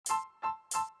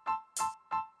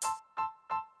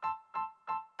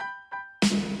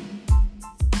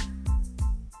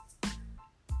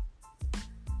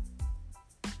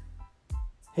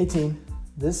Hey team,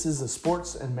 this is a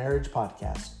sports and marriage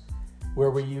podcast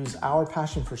where we use our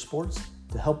passion for sports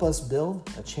to help us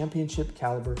build a championship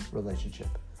caliber relationship.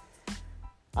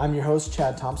 I'm your host,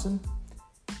 Chad Thompson,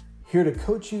 here to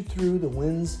coach you through the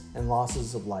wins and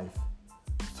losses of life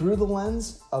through the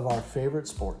lens of our favorite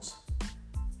sports.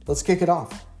 Let's kick it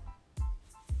off.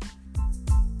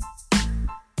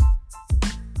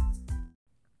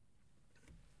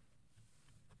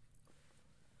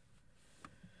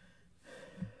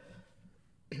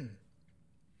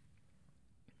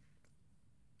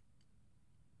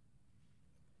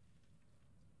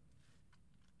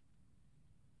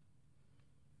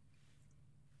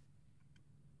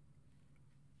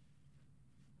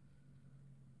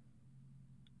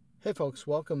 Hey folks,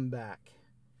 welcome back.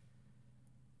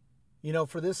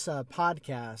 For this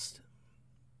podcast,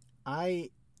 I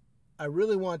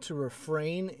really want to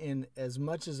refrain in as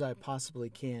much as I possibly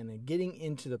can in getting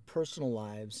into the personal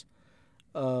lives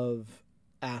of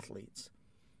athletes.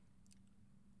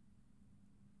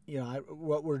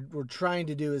 What we're trying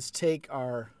to do is take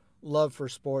our love for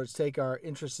sports, take our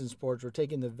interest in sports. We're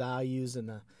taking the values and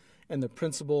the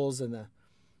principles and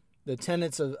the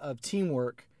tenets of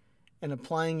teamwork and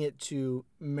applying it to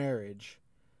marriage,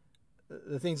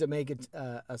 the things that make it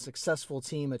a successful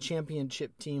team, a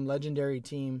championship team, legendary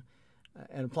team,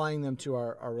 and applying them to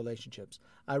our relationships.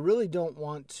 I really don't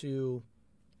want to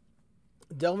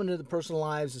delve into the personal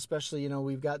lives, especially,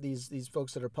 we've got these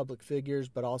folks that are public figures,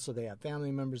 but also they have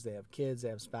family members, they have kids, they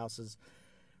have spouses.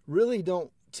 Really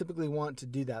don't typically want to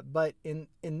do that. But in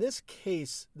this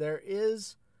case, there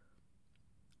is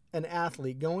an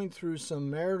athlete going through some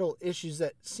marital issues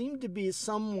that seem to be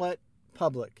somewhat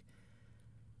public.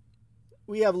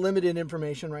 We have limited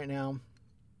information right now,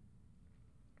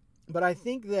 but I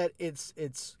think that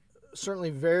it's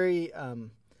certainly very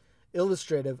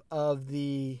illustrative of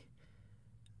the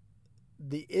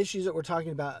issues that we're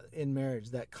talking about in marriage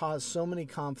that cause so many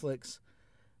conflicts.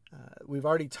 We've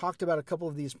already talked about a couple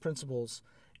of these principles,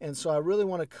 and so I really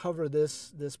want to cover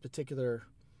this particular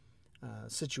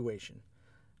situation.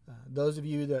 Those of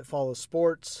you that follow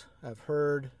sports have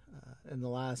heard in the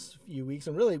last few weeks,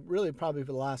 and really probably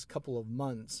for the last couple of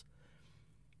months,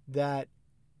 that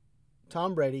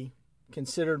Tom Brady,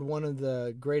 considered one of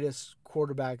the greatest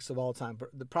quarterbacks of all time,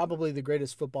 probably the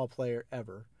greatest football player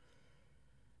ever,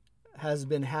 has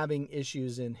been having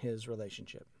issues in his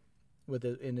relationship,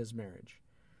 in his marriage.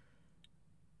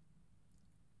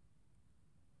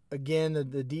 Again,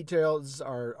 the details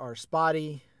are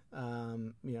spotty.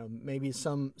 Maybe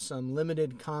some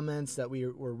limited comments that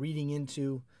we're reading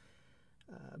into,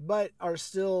 but are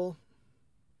still,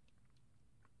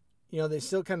 they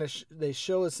still kind of they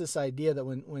show us this idea that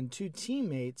when two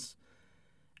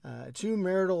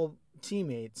marital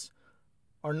teammates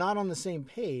are not on the same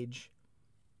page,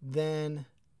 then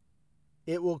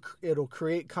it'll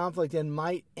create conflict and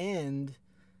might end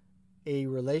a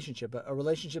relationship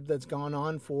that's gone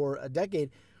on for a decade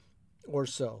or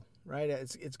so. Right,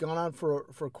 it's gone on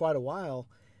for quite a while,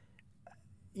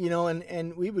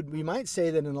 and we might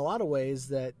say that in a lot of ways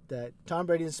that Tom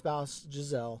Brady's spouse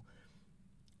Giselle,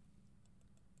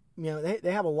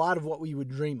 they have a lot of what we would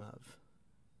dream of.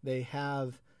 They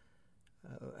have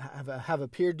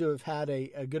appeared to have had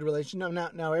a good relationship.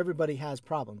 Now everybody has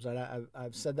problems. Right?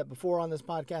 I've said that before on this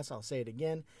podcast. I'll say it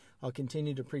again. I'll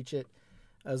continue to preach it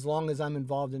as long as I'm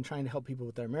involved in trying to help people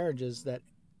with their marriages.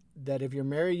 That if you're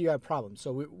married, you have problems.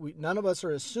 So we none of us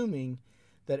are assuming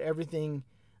that everything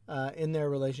in their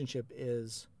relationship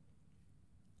is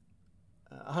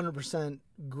 100%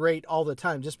 great all the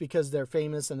time, just because they're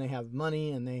famous and they have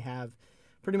money and they have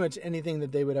pretty much anything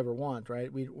that they would ever want,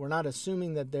 right? We're not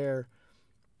assuming that their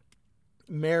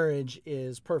marriage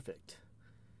is perfect.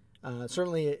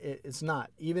 Certainly it's not,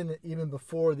 even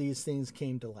before these things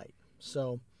came to light.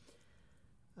 So,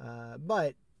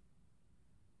 but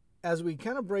as we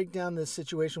kind of break down this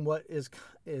situation, what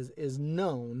is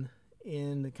known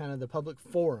in the kind of the public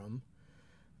forum,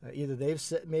 either they've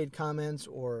made comments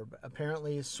or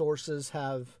apparently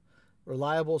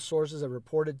reliable sources have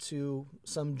reported to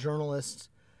some journalists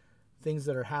things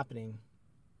that are happening.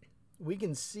 We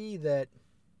can see that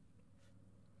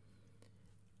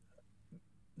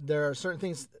there are certain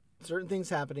things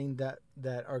happening that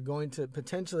are going to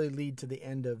potentially lead to the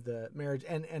end of the marriage,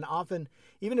 and often,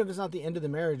 even if it's not the end of the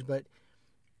marriage, but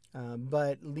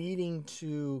leading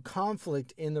to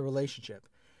conflict in the relationship.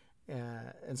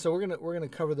 And so we're gonna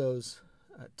cover those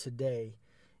today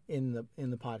in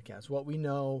the podcast. What we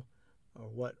know, or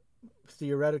what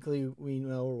theoretically we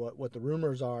know, or what the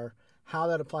rumors are, how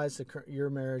that applies to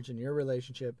your marriage and your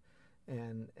relationship,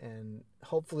 and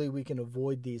hopefully we can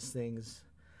avoid these things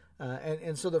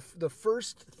And so the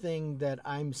first thing that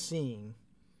I'm seeing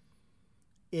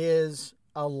is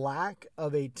a lack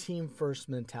of a team first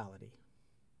mentality.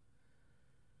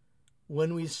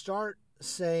 When we start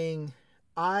saying,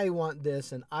 I want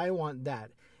this and I want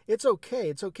that, it's okay.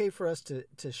 It's okay for us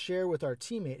to share with our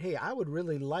teammate, hey, I would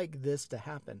really like this to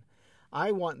happen.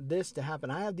 I want this to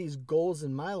happen. I have these goals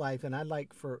in my life, and I'd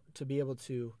like to be able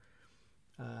to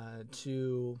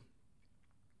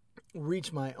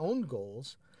reach my own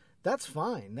goals. That's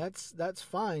fine. That's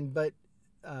fine. But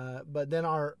then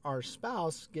our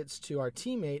spouse our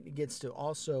teammate gets to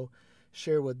also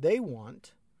share what they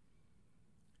want.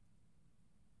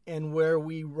 And where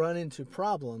we run into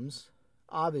problems,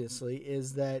 obviously,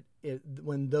 is that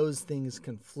when those things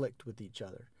conflict with each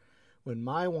other. When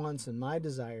my wants and my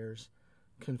desires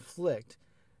conflict.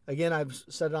 Again, I've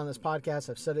said it on this podcast.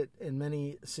 I've said it in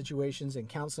many situations, in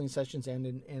counseling sessions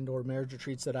and or marriage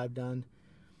retreats that I've done,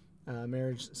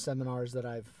 marriage seminars that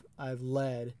I've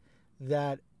led,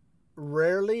 that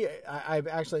rarely, I've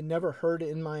actually never heard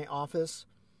in my office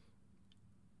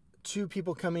two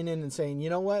people coming in and saying, you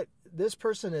know what, this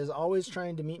person is always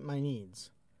trying to meet my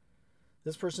needs.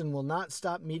 This person will not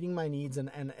stop meeting my needs,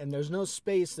 and there's no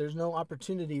space, there's no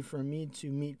opportunity for me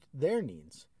to meet their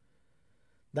needs.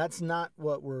 That's not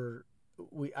what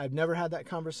I've never had that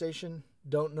conversation.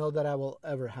 Don't know that I will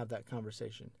ever have that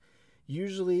conversation.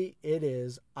 Usually it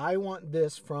is, I want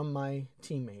this from my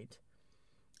teammate.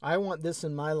 I want this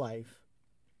in my life.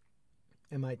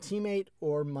 And my teammate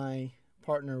or my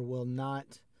partner will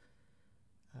not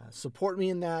support me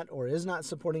in that, or is not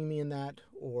supporting me in that,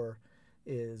 or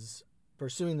is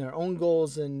pursuing their own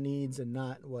goals and needs and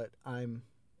not what I'm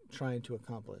trying to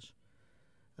accomplish.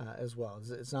 As well.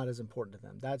 It's not as important to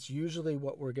them. That's usually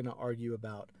what we're going to argue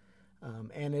about.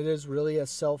 And it is really a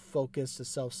self-focused, a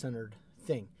self-centered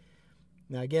thing.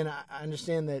 Now, again, I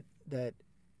understand that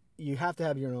you have to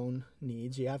have your own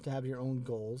needs. You have to have your own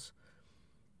goals.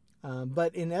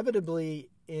 But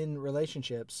inevitably in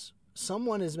relationships,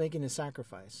 someone is making a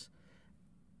sacrifice.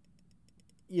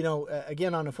 You know,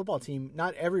 again, on a football team,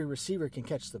 not every receiver can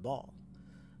catch the ball.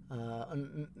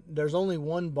 There's only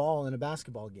one ball in a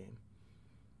basketball game.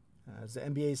 As the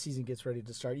NBA season gets ready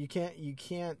to start, you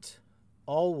can't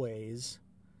always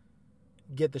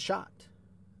get the shot.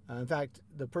 In fact,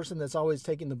 the person that's always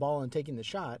taking the ball and taking the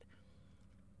shot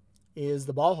is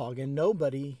the ball hog, and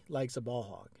nobody likes a ball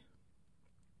hog.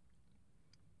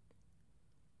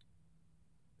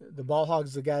 The ball hog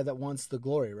is the guy that wants the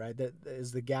glory, right? That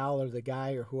is the gal or the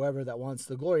guy or whoever that wants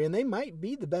the glory, and they might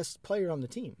be the best player on the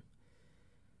team,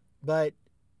 but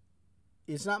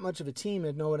it's not much of a team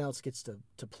if no one else gets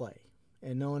to play,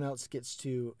 and no one else gets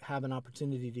to have an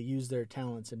opportunity to use their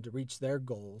talents and to reach their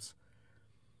goals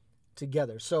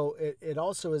together. So it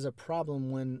also is a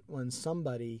problem when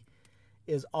somebody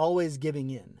is always giving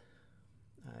in.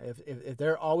 If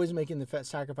they're always making the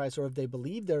sacrifice, or if they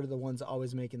believe they're the ones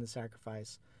always making the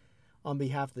sacrifice on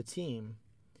behalf of the team,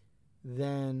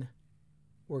 then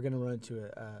we're going to run into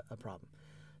a problem.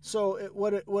 So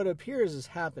what appears is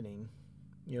happening.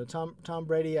 You know, Tom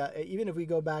Brady. Even if we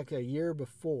go back a year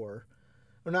before,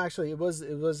 or no, actually, it was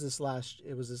this last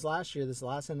year, this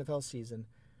last NFL season,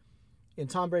 in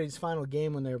Tom Brady's final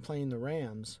game when they were playing the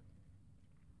Rams,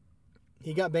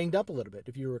 he got banged up a little bit.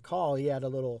 If you recall, he had got a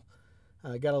little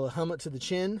helmet to the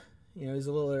chin. You know, he's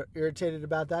a little irritated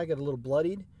about that. Got a little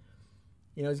bloodied.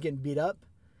 You know, he's getting beat up,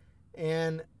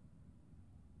 and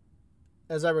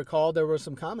as I recall, there were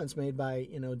some comments made by,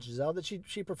 you know, Giselle that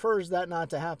she prefers that not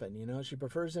to happen. You know, she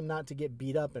prefers him not to get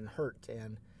beat up and hurt,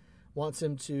 and wants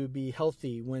him to be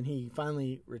healthy when he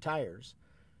finally retires.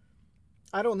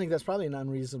 I don't think that's probably an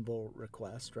unreasonable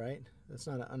request, right? That's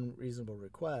not an unreasonable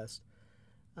request.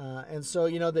 And so,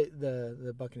 you know,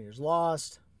 the Buccaneers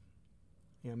lost.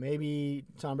 You know, maybe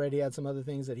Tom Brady had some other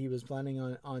things that he was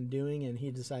planning on doing, and he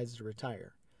decides to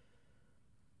retire.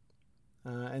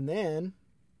 And then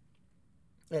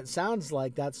it sounds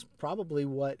like that's probably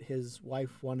what his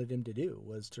wife wanted him to do,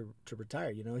 was to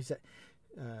retire. You know, he said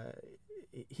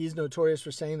he's notorious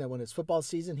for saying that when it's football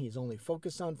season, he's only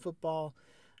focused on football,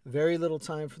 very little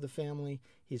time for the family.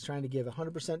 He's trying to give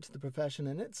 100% to the profession,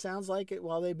 and it sounds like it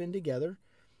while they've been together.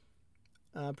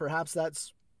 Perhaps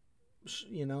that's,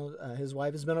 you know, his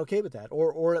wife has been okay with that,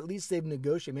 or at least they've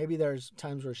negotiated. Maybe there's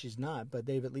times where she's not, but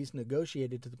they've at least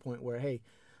negotiated to the point where, hey,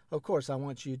 of course, I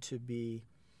want you to be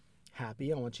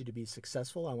happy. I want you to be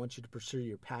successful. I want you to pursue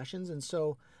your passions. And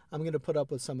so I'm going to put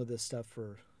up with some of this stuff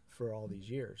for all these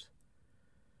years.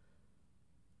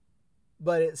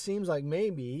 But it seems like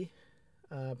maybe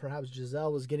perhaps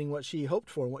Giselle was getting what she hoped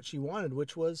for and what she wanted,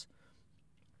 which was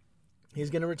He's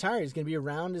going to retire. He's going to be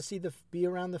around to be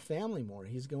around the family more.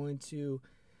 He's going to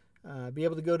be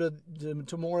able to go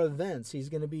to more events. He's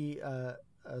going to be a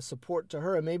support to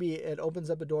her, and maybe it opens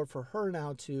up a door for her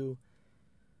now to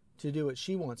do what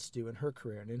she wants to do in her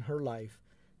career and in her life,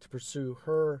 to pursue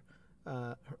her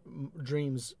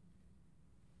dreams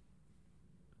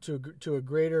to a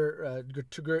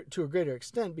greater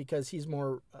extent, because he's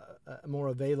more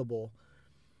available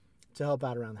to help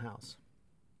out around the house.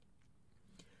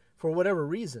 For whatever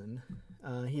reason,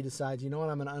 he decides, you know what,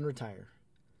 I'm going to unretire.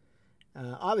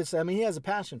 Obviously, I mean, he has a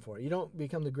passion for it. You don't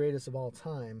become the greatest of all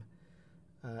time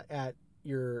at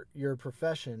your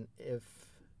profession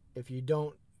if you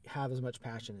don't have as much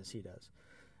passion as he does.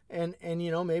 And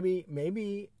you know,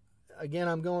 maybe again,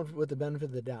 I'm going with the benefit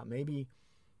of the doubt. Maybe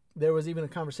there was even a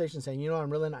conversation saying, you know,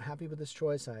 I'm really not happy with this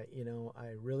choice. I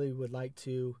really would like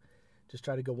to just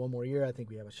try to go one more year. I think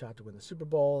we have a shot to win the Super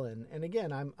Bowl. And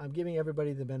again, I'm giving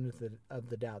everybody the benefit of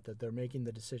the doubt that they're making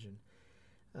the decision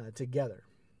together.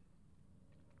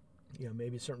 You know,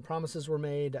 maybe certain promises were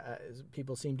made.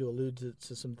 People seem to allude to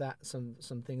some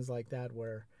things like that,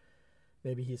 where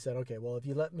maybe he said, okay, well, if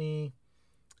you let me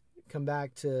come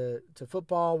back to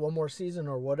football one more season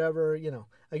or whatever, you know,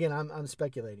 again, I'm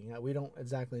speculating. We don't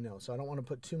exactly know, so I don't want to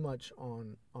put too much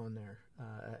on there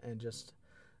and just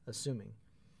assuming.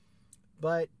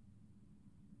 But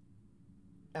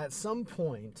at some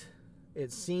point,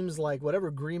 it seems like whatever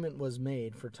agreement was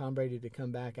made for Tom Brady to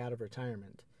come back out of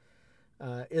retirement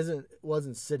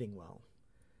wasn't sitting well,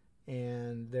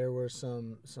 and there were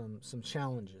some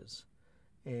challenges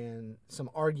and some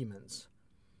arguments.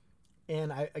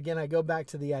 And I go back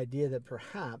to the idea that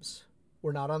perhaps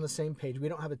we're not on the same page. We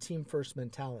don't have a team first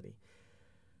mentality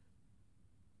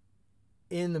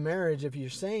in the marriage. If you're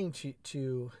saying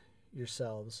to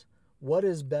yourselves, what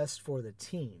is best for the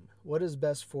team? What is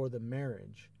best for the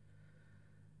marriage?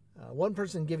 One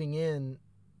person giving in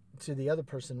to the other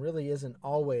person really isn't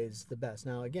always the best.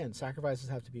 Now, again, sacrifices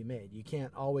have to be made. You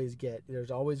can't always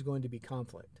there's always going to be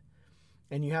conflict.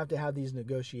 And you have to have these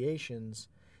negotiations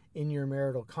in your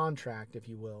marital contract, if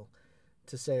you will,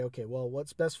 to say, okay, well,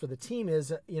 what's best for the team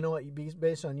is, you know what,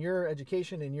 based on your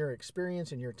education and your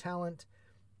experience and your talent,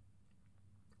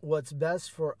 what's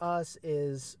best for us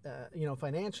is,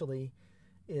 financially,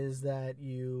 is that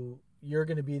you're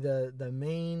going to be the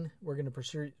main. We're going to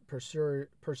pursue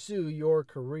your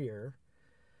career,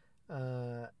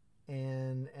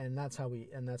 and that's how we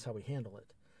handle it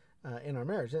in our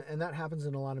marriage, and that happens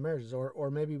in a lot of marriages. Or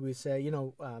maybe we say,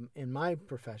 in my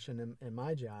profession, in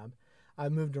my job,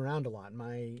 I've moved around a lot.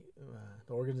 The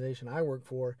organization I work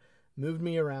for moved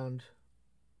me around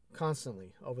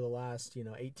constantly over the last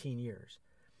 18 years.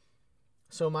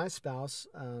 So my spouse,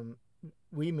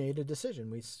 we made a decision.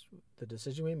 The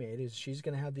decision we made is she's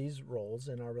going to have these roles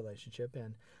in our relationship,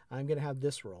 and I'm going to have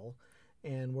this role,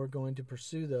 and we're going to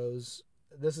pursue those.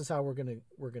 This is how we're going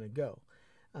to go.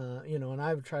 And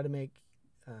I've tried to make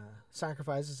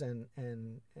sacrifices and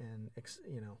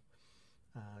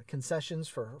concessions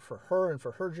for her and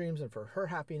for her dreams and for her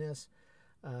happiness.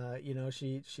 My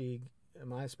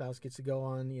spouse gets to go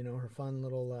on her fun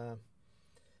little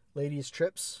ladies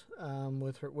trips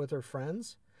with her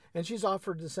friends, and she's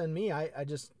offered to send me. I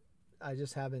just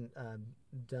haven't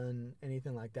done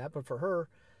anything like that. But for her,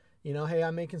 hey,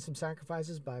 I'm making some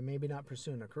sacrifices by maybe not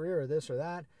pursuing a career or this or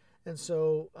that. And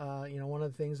so, one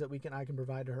of the things that I can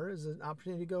provide to her is an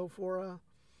opportunity to go for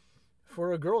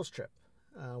a girls' trip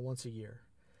once a year,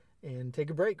 and take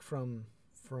a break from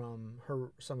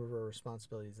some of her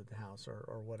responsibilities at the house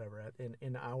or whatever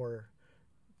in our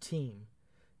team.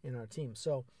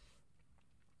 So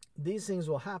these things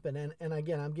will happen, and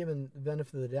again, I'm giving the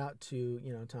benefit of the doubt to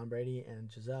Tom Brady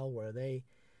and Giselle, where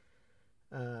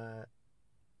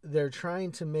they're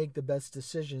trying to make the best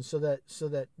decision so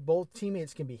that both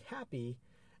teammates can be happy,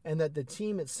 and that the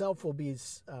team itself will be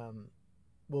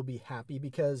happy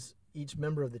because each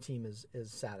member of the team is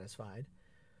satisfied.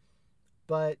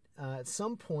 But at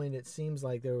some point, it seems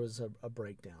like there was a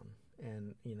breakdown,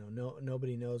 and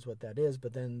nobody knows what that is.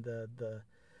 But then the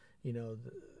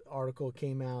article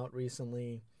came out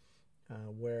recently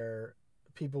where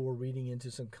people were reading into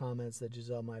some comments that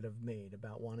Giselle might have made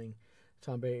about wanting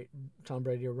Tom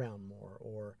Brady around more,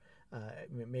 or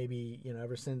maybe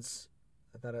ever since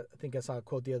I think I saw a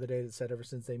quote the other day that said ever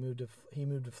since he moved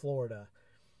to Florida,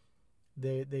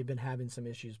 they've been having some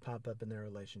issues pop up in their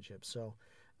relationship. So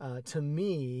to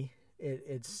me,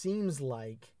 it seems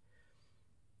like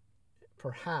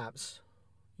perhaps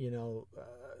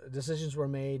decisions were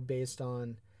made based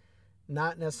on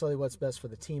not necessarily what's best for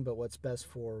the team, but what's best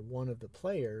for one of the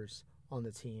players on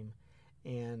the team,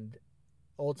 and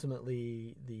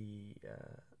ultimately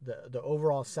the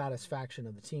overall satisfaction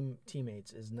of the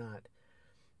teammates is not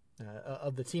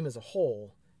of the team as a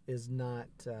whole is not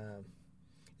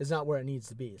where it needs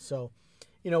to be. So,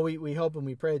 we hope and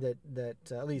we pray that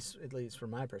at least from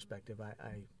my perspective,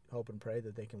 I hope and pray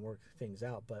that they can work things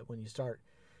out. But when you start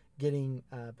getting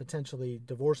potentially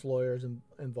divorce lawyers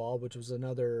involved, which was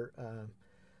another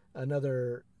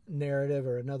narrative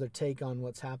or another take on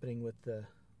what's happening with the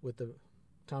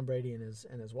Tom Brady and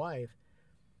his wife,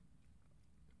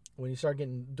 when you start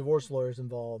getting divorce lawyers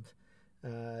involved,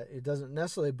 it doesn't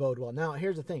necessarily bode well. Now,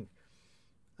 here's the thing.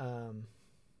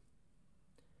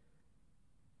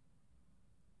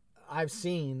 I've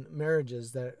seen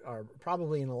marriages that are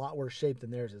probably in a lot worse shape than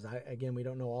theirs is. Again, we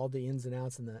don't know all the ins and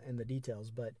outs and the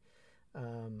details, but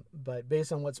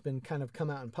based on what's been kind of come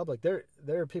out in public, there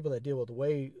are people that deal with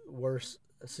way worse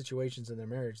situations in their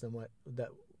marriage than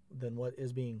what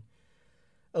is being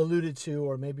alluded to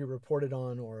or maybe reported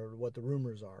on or what the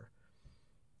rumors are.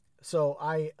 So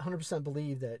I 100%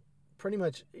 believe that pretty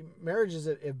much marriages,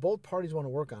 if both parties want to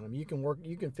work on them, you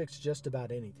can fix just about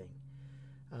anything.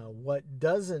 What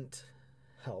doesn't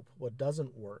help, what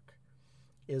doesn't work,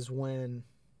 is when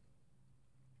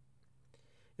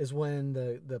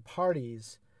the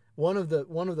parties, one of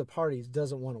the parties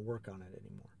doesn't want to work on it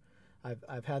anymore.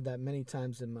 I've had that many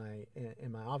times in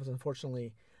my office.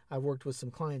 Unfortunately, I've worked with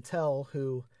some clientele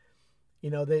who,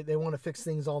 they want to fix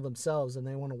things all themselves and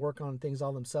they want to work on things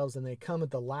all themselves, and they come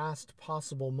at the last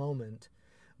possible moment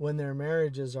when their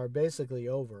marriages are basically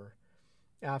over,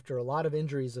 after a lot of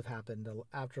injuries have happened,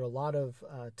 after a lot of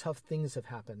tough things have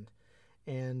happened,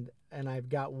 and I've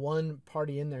got one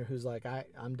party in there who's like,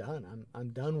 I'm done. I'm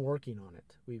done working on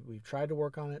it. We've tried to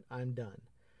work on it. I'm done.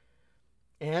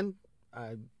 And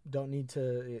I don't need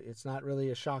to. It's not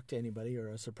really a shock to anybody or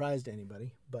a surprise to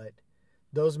anybody, but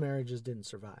those marriages didn't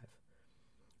survive.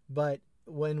 But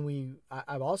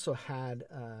I've also had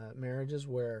marriages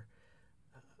where,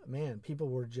 people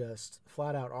were just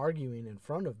flat out arguing in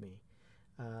front of me.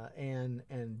 And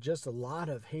just a lot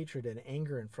of hatred and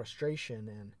anger and frustration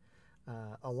and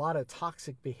a lot of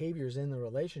toxic behaviors in the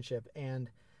relationship. And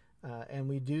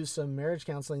we do some marriage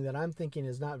counseling that I'm thinking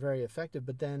is not very effective.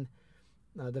 But then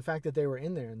the fact that they were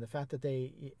in there and the fact that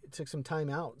they took some time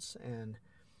outs and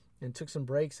took some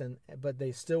breaks, but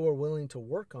they still were willing to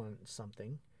work on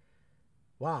something.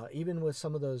 Wow, even with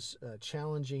some of those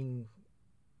challenging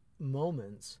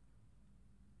moments,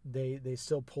 they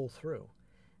still pull through.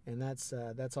 And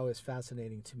that's always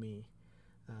fascinating to me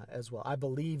as well. I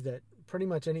believe that pretty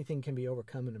much anything can be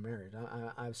overcome in a marriage.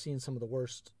 I've seen some of the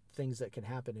worst things that can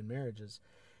happen in marriages.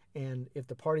 And if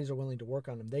the parties are willing to work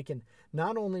on them, they can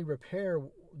not only repair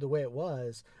the way it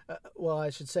was, I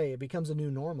should say it becomes a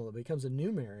new normal. It becomes a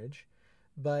new marriage,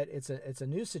 but it's a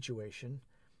new situation.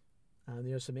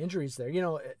 There's some injuries there.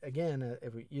 Again,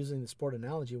 if we're using the sport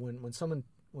analogy, when someone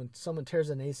tears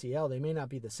an ACL, they may not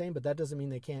be the same, but that doesn't mean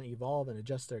they can't evolve and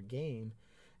adjust their game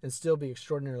and still be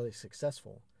extraordinarily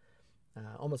successful.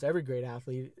 Almost every great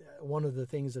athlete, one of the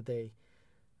things that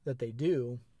they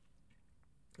do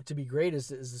to be great is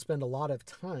to spend a lot of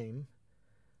time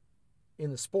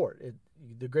in the sport.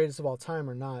 The greatest of all time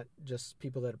are not just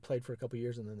people that have played for a couple of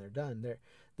years and then they're done.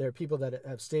 They're people that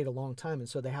have stayed a long time, and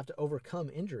so they have to overcome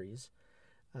injuries.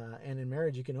 And in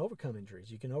marriage, you can overcome injuries.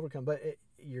 You can overcome, but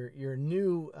you're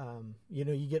new.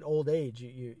 You get old age.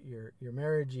 Your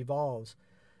marriage evolves.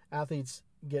 Athletes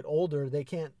get older. They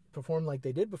can't perform like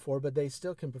they did before, but they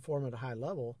still can perform at a high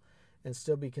level, and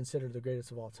still be considered the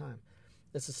greatest of all time.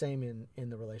 It's the same in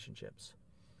the relationships.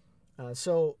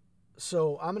 So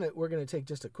we're gonna take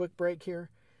just a quick break here.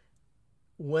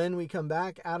 When we come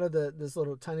back out of this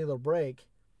tiny little break,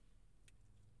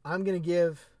 I'm gonna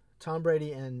give Tom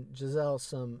Brady and Giselle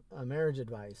some marriage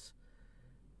advice,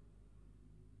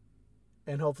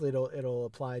 and hopefully it'll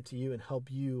apply to you and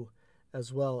help you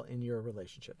as well in your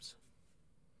relationships.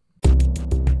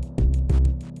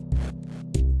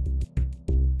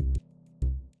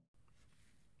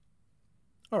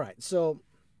 All right, so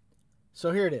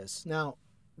here it is. Now,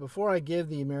 before I give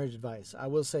the marriage advice, I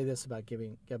will say this about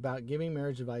giving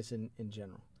marriage advice in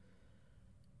general.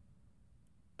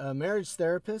 A marriage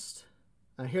therapist,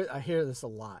 I hear this a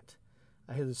lot.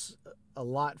 I hear this a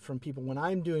lot from people when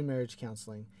I'm doing marriage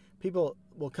counseling. People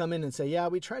will come in and say, "Yeah,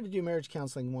 we tried to do marriage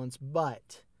counseling once,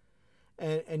 but,"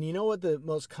 and you know what the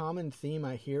most common theme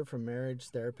I hear from marriage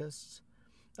therapists,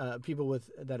 people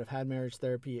that have had marriage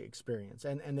therapy experience,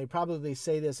 and they probably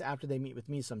say this after they meet with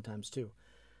me sometimes too.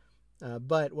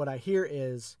 But what I hear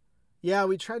is, "Yeah,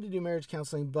 we tried to do marriage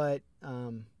counseling, but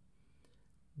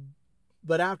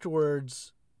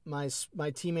afterwards,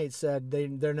 my teammates said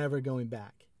they're never going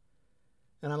back."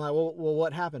 And I'm like, well,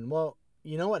 what happened? Well,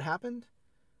 you know what happened?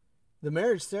 The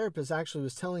marriage therapist actually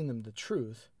was telling them the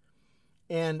truth,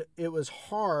 and it was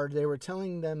hard. They were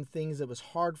telling them things that was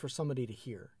hard for somebody to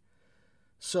hear.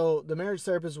 So the marriage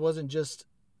therapist wasn't just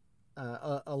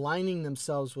aligning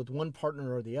themselves with one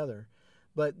partner or the other,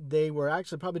 but they were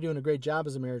actually probably doing a great job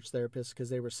as a marriage therapist, because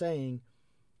they were saying,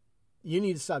 you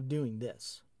need to stop doing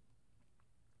this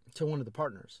to one of the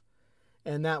partners.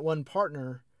 And that one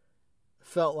partner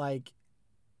felt like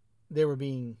they were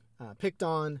being picked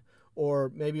on,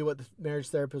 or maybe what the marriage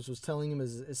therapist was telling them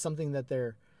is something that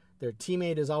their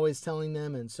teammate is always telling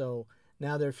them, and so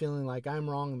now they're feeling like I'm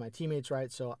wrong and my teammate's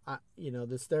right, so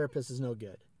this therapist is no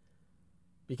good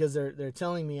because they're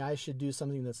telling me I should do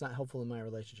something that's not helpful in my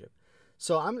relationship.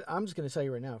 So I'm just going to tell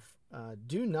you right now,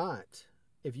 do not,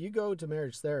 if you go to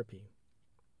marriage therapy,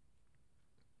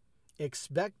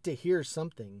 expect to hear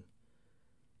something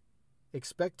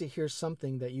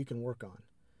that you can work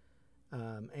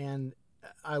on. And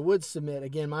I would submit,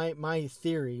 again, my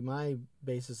theory, my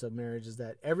basis of marriage is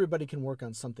that everybody can work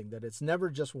on something, that it's never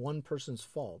just one person's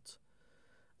fault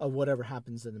of whatever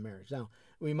happens in the marriage. Now,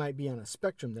 we might be on a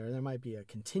spectrum there. There might be a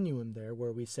continuum there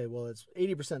where we say, well, it's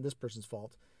 80% this person's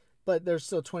fault, but there's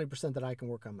still 20% that I can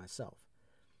work on myself.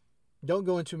 Don't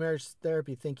go into marriage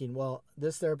therapy thinking, well,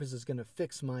 this therapist is going to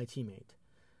fix my teammate.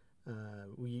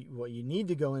 What you need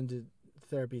to go into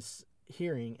therapy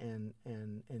hearing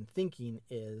and thinking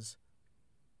is,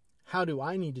 how do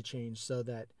I need to change so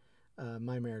that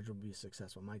my marriage will be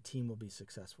successful, my team will be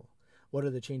successful? What are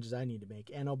the changes I need to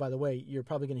make? And oh, by the way, you're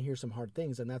probably going to hear some hard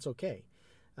things, and that's okay.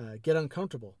 Get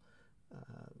uncomfortable,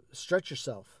 stretch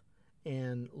yourself,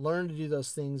 and learn to do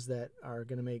those things that are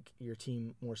going to make your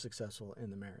team more successful in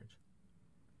the marriage.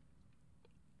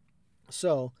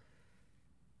 So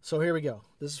here we go.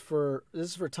 This is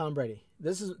for Tom Brady.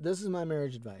 This is my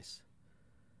marriage advice.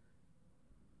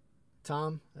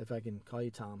 Tom, if I can call you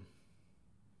Tom.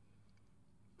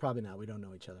 Probably not. We don't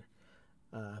know each other.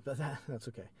 But that's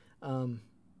okay.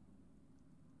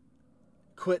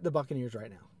 Quit the Buccaneers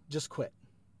right now. Just quit.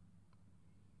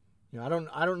 I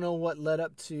don't know what led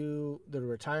up to the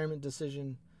retirement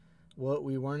decision. What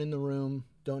we weren't in the room,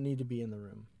 don't need to be in the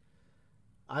room.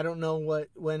 I don't know what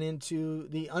went into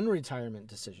the unretirement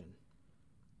decision.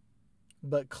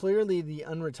 But clearly the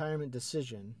unretirement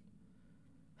decision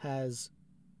has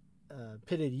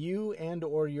pitted you and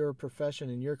or your profession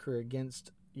and your career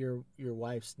against your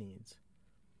wife's needs.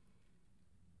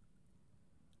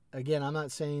 Again, I'm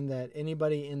not saying that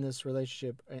anybody in their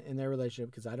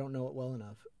relationship, because I don't know it well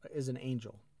enough, is an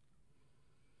angel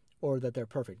or that they're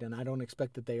perfect, and I don't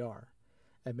expect that they are.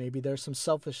 And maybe there's some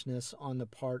selfishness on the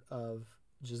part of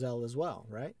Giselle as well,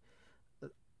 right?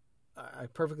 I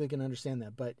perfectly can understand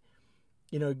that. But,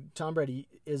 Tom Brady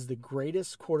is the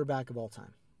greatest quarterback of all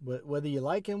time. Whether you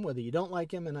like him, whether you don't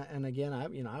like him, and again,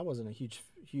 I wasn't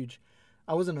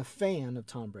I wasn't a fan of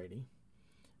Tom Brady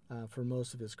for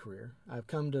most of his career. I've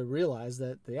come to realize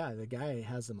that the guy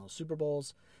has the most Super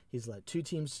Bowls. He's led 2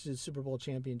 teams to Super Bowl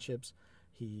championships.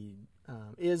 He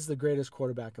is the greatest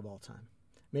quarterback of all time,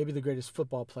 maybe the greatest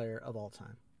football player of all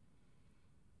time.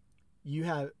 You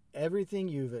have everything.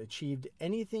 You've achieved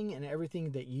anything and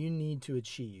everything that you need to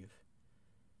achieve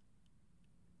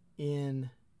in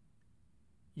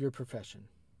your profession,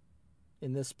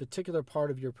 in this particular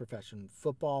part of your profession,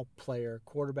 football player,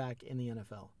 quarterback in the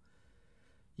NFL.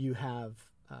 You have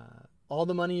all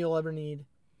the money you'll ever need.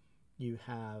 You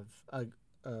have,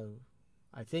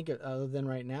 I think, other than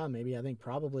right now, I think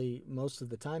probably most of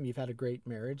the time, you've had a great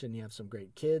marriage and you have some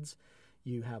great kids.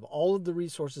 You have all of the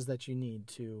resources that you need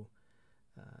to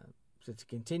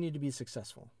continue to be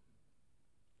successful.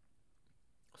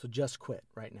 So just quit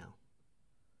right now.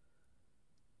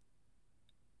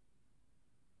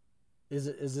 Is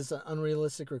this an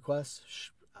unrealistic request?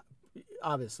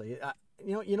 Obviously.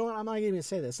 You know what? I'm not even going to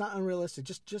say that. It's not unrealistic.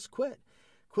 Just quit.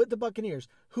 Quit the Buccaneers.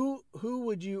 Who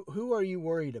are you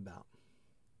worried about?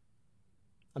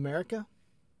 America?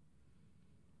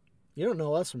 You don't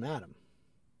know us from Adam.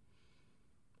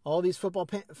 All these football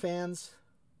fans,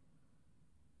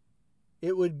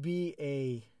 it would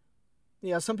be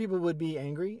some people would be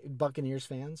angry. Buccaneers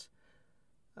fans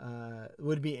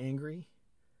would be angry.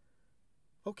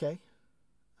 Okay.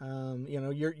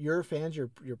 Your fans, your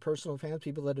personal fans,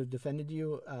 people that have defended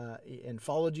you and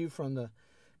followed you from the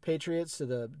Patriots to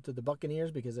the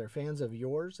Buccaneers because they're fans of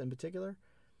yours in particular.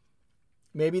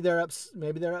 Maybe they're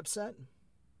upset.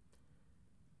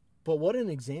 But what an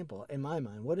example, in my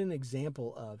mind, what an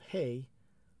example of, hey,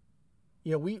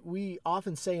 we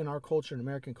often say in our culture, in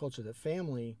American culture, that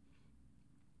family,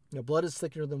 blood is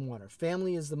thicker than water.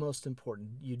 Family is the most important.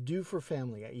 You do for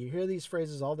family. You hear these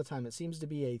phrases all the time. It seems to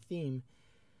be a theme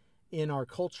in our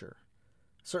culture.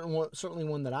 Certainly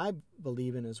one that I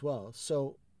believe in as well.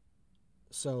 So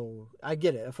I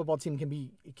get it. A football team can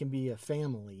be a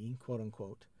family, quote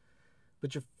unquote,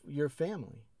 but your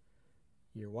family,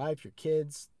 your wife, your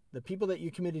kids, the people that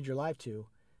you committed your life to.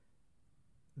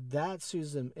 That's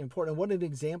who's important. And what an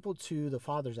example to the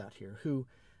fathers out here who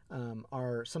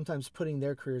are sometimes putting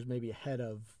their careers maybe ahead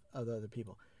of other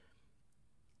people.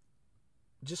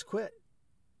 Just quit.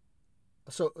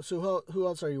 So who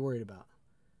else are you worried about?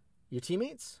 Your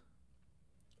teammates?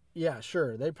 Yeah,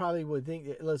 sure. They probably would think,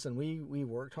 listen, we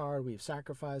worked hard, we've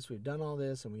sacrificed, we've done all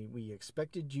this, and we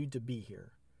expected you to be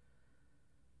here.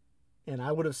 And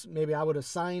I would have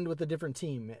signed with a different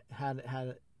team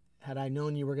had I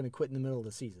known you were going to quit in the middle of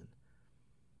the season.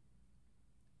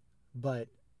 But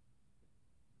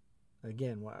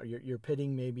again, you're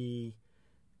pitting maybe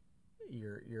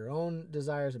your own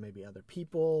desires and maybe other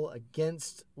people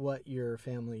against what your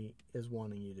family is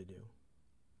wanting you to do.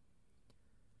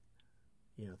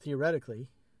 Theoretically,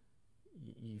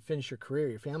 you finish your career,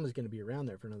 your family's going to be around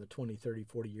there for another 20, 30,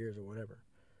 40 years or whatever.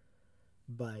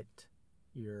 But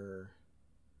your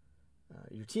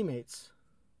teammates,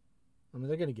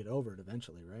 they're going to get over it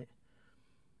eventually, right?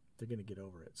 They're going to get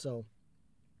over it. So,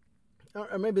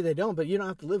 or maybe they don't, but you don't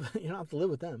have to live. You don't have to live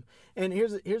with them. And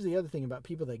here's the other thing about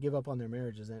people that give up on their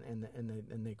marriages and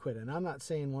they quit. And I'm not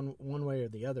saying one way or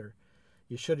the other.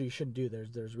 You should or you shouldn't do.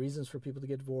 There's reasons for people to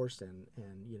get divorced, and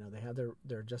they have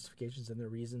their justifications and their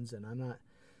reasons. And I'm not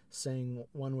saying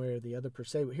one way or the other per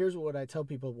se. But here's what I tell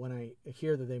people when I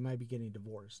hear that they might be getting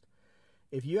divorced.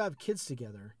 If you have kids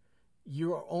together,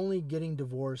 you are only getting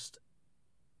divorced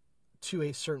to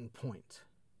a certain point.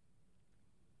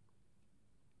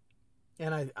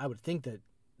 And I would think that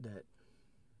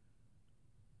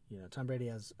Tom Brady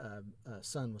has a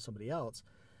son with somebody else,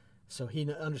 so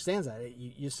he understands that.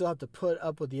 You still have to put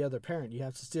up with the other parent. You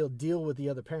have to still deal with the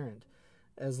other parent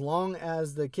as long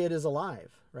as the kid is alive,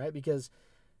 right? Because,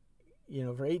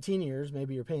 for 18 years,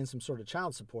 maybe you're paying some sort of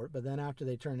child support, but then after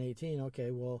they turn 18, okay,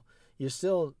 well, you're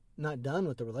still not done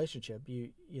with the relationship. Your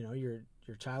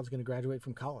child's going to graduate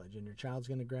from college, and your child's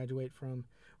going to graduate from,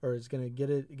 or is going to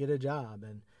get a job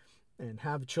and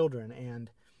have children and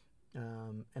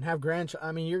have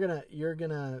grandchildren. You're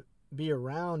gonna be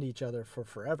around each other for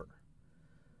forever,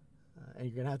 and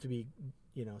you're gonna have to be,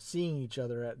 seeing each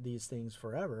other at these things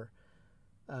forever.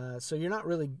 So you're not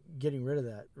really getting rid of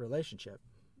that relationship.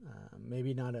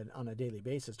 Maybe not on a daily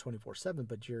basis, 24/7,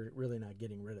 but you're really not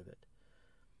getting rid of it.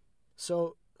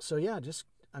 So yeah, just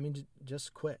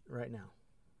quit right now.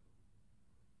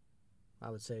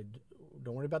 I would say,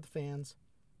 don't worry about the fans.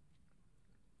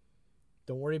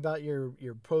 Don't worry about your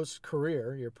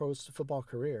post-career, your post-football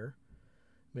career.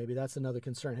 Maybe that's another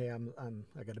concern. Hey,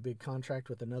 I got a big contract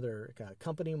with another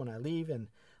company when I leave, and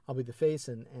I'll be the face,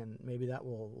 and maybe that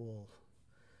will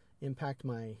impact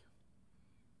my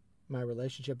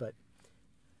relationship. But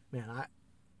man,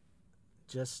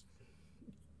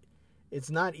 it's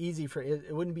not easy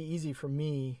it wouldn't be easy for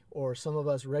me or some of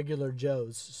us regular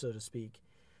Joes, so to speak,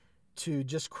 to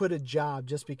just quit a job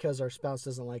just because our spouse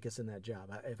doesn't like us in that job.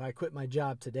 If I quit my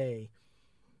job today,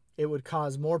 it would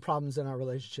cause more problems in our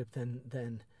relationship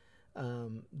than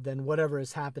whatever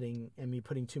is happening and me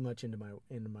putting too much into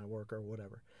my work or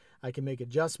whatever. I can make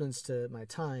adjustments to my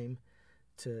time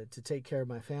to take care of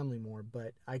my family more,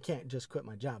 but I can't just quit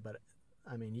my job. But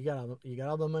you got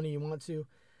all the money you want to,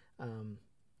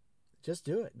 just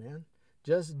do it, man.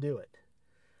 Just do it.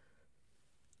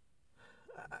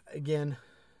 Again,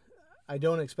 I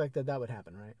don't expect that would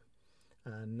happen, right?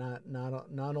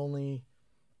 Not only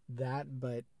that,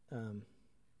 but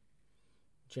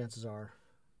chances are,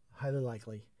 highly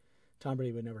likely, Tom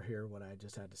Brady would never hear what I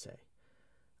just had to say.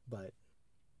 But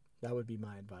that would be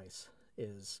my advice: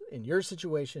 is in your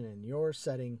situation, in your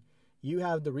setting, you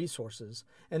have the resources,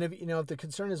 and if the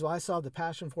concern is, well, I still have the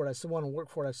passion for it, I still want to work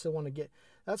for it, I still want to get,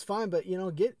 that's fine. But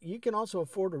you can also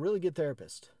afford a really good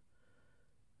therapist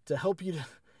to help you to.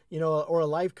 Or a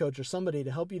life coach or somebody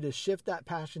to help you to shift that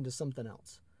passion to something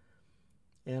else.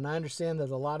 And I understand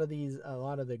that a lot of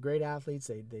the great athletes,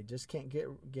 they just can't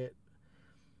get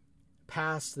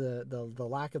past the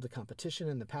lack of the competition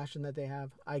and the passion that they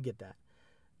have. I get that.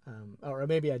 Or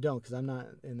maybe I don't, because I'm not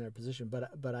in their position,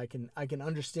 but I can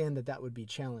understand that would be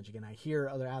challenging. And I hear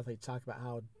other athletes talk about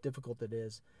how difficult it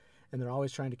is, and they're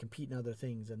always trying to compete in other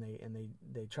things, and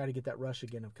they try to get that rush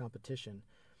again of competition.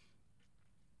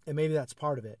 And maybe that's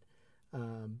part of it.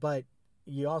 But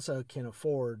you also can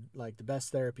afford the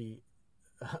best therapy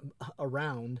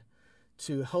around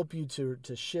to help you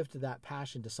to shift that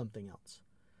passion to something else.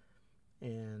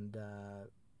 And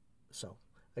so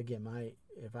again,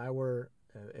 if I were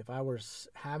if I were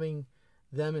having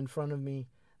them in front of me,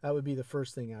 that would be the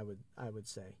first thing I would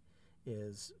say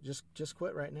is just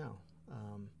quit right now.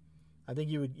 I think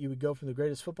you would go from the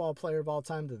greatest football player of all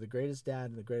time to the greatest dad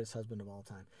and the greatest husband of all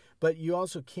time. But you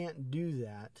also can't do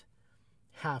that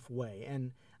halfway.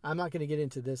 And I'm not going to get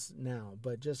into this now,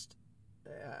 but just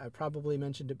I probably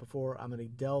mentioned it before. I'm going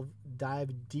to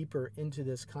dive deeper into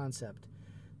this concept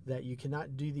that you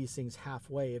cannot do these things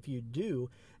halfway. If you do,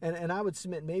 and I would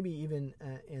submit maybe even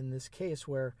in this case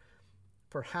where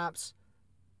perhaps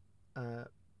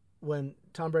when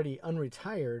Tom Brady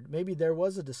unretired, maybe there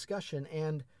was a discussion,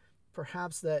 and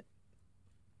perhaps that,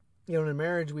 in a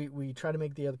marriage we try to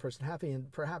make the other person happy,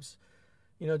 and perhaps,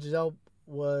 Giselle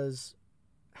was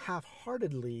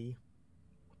half-heartedly,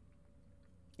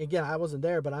 again, I wasn't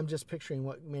there, but I'm just picturing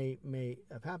what may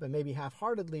have happened. Maybe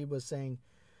half-heartedly was saying,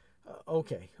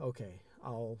 okay,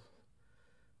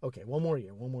 one more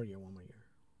year.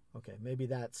 Okay, maybe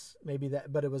that,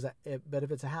 but but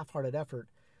if it's a half-hearted effort,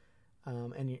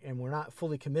 and we're not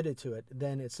fully committed to it,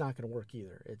 then it's not going to work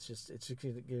either. It's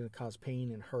going to cause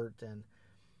pain and hurt, and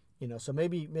so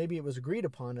maybe it was agreed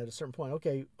upon at a certain point.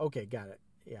 Okay, got it.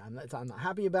 Yeah, I'm not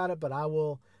happy about it, but I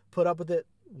will put up with it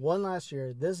one last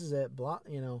year. This is it. Blah,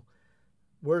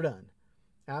 we're done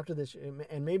after this.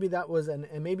 And maybe that was, and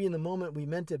maybe in the moment we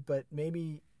meant it, but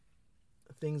maybe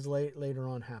things later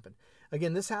on happen.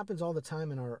 Again, this happens all the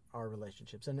time in our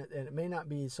relationships, and it may not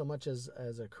be so much as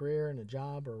a career and a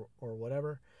job or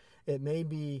whatever. It may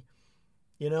be,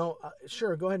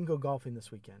 sure, go ahead and go golfing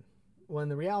this weekend, when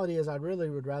the reality is I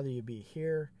really would rather you be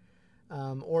here.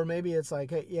 Or maybe it's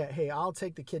like, hey, I'll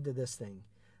take the kid to this thing,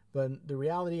 but the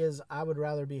reality is I would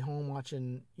rather be home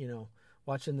watching the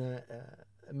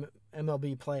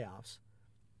MLB playoffs.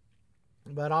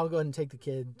 But I'll go ahead and take the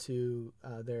kid to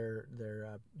their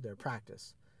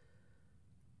practice.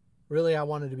 Really, I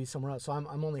wanted to be somewhere else, so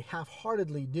I'm only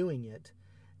half-heartedly doing it,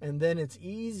 and then it's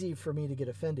easy for me to get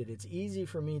offended. It's easy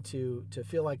for me to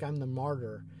feel like I'm the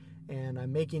martyr, and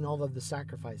I'm making all of the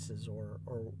sacrifices or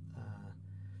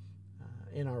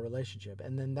in our relationship,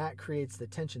 and then that creates the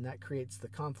tension, that creates the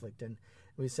conflict, and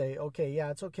we say, okay, yeah,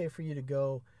 it's okay for you to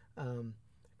go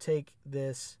take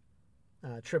this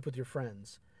trip with your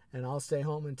friends, and I'll stay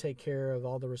home and take care of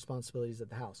all the responsibilities at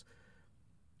the house.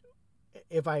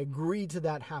 If I agree to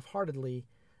that half-heartedly,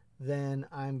 then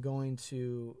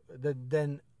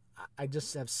then I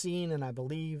just have seen, and I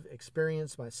believe,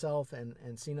 experienced myself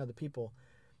and seen other people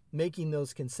making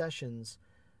those concessions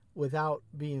without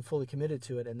being fully committed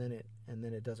to it, and then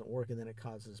it doesn't work, and then it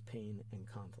causes pain and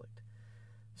conflict.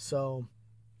 So,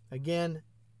 again,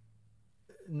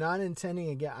 not intending,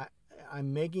 again,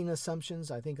 I'm making assumptions.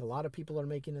 I think a lot of people are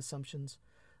making assumptions.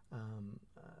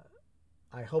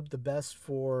 I hope the best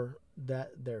for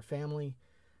their family.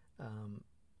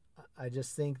 I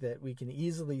just think that we can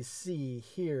easily see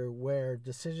here where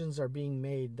decisions are being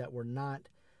made that were not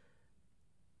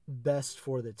best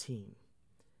for the team.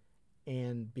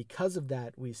 And because of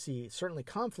that, we see certainly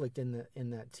conflict in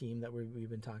that team that we've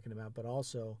been talking about, but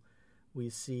also we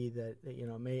see that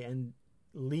may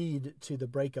lead to the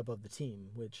breakup of the team,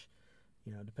 which,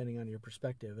 depending on your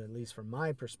perspective, at least from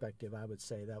my perspective, I would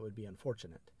say that would be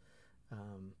unfortunate.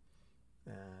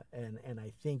 And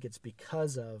I think it's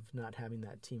because of not having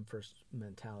that team first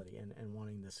mentality and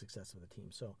wanting the success of the team.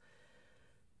 So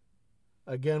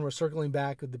again, we're circling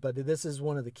back, but this is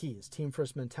one of the keys. Team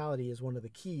first mentality is one of the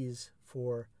keys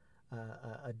for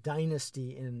a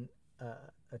dynasty in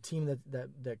a team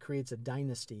that creates a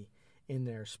dynasty in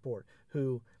their sport,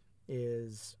 who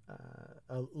is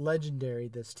a legendary.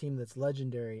 This team that's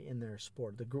legendary in their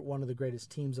sport, one of the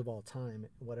greatest teams of all time,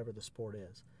 whatever the sport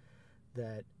is.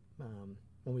 That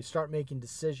when we start making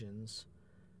decisions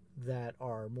that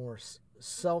are more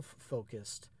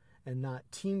self-focused and not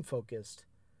team-focused,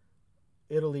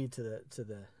 it'll lead to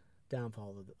the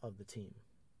downfall of the team.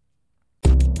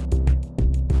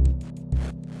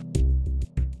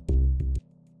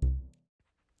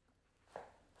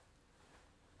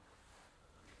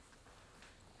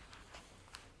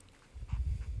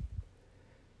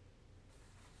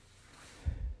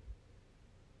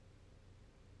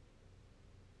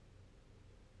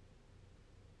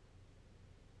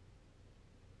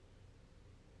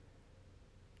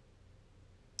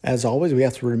 As always, we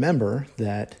have to remember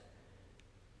that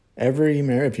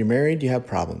if you're married, you have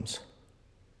problems.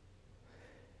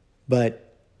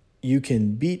 But you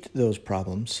can beat those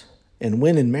problems and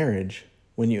win in marriage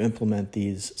when you implement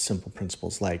these simple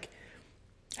principles, like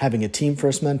having a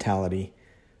team-first mentality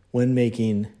when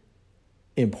making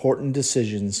important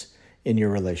decisions in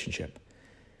your relationship.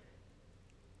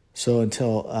 So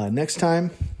until next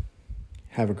time,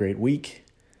 have a great week.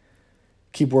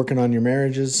 keep working on your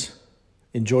marriages.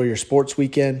 Enjoy your sports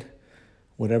weekend,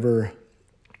 whatever's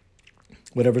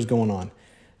going on.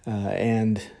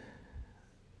 And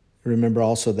remember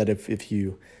also that if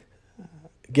you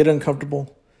get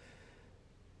uncomfortable,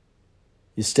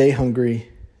 you stay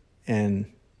hungry and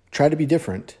try to be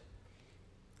different,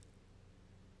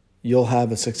 you'll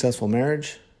have a successful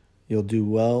marriage, you'll do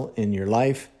well in your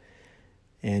life,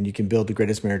 and you can build the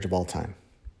greatest marriage of all time.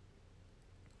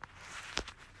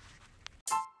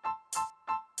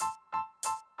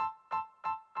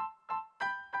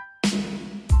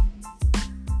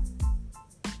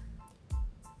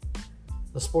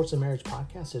 The Sports and Marriage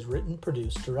Podcast is written,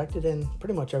 produced, directed, and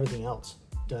pretty much everything else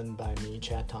done by me,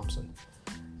 Chad Thompson.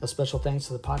 A special thanks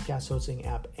to the podcast hosting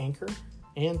app Anchor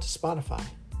and to Spotify.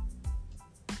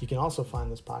 You can also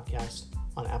find this podcast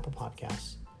on Apple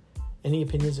Podcasts. Any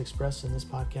opinions expressed in this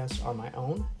podcast are my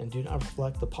own and do not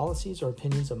reflect the policies or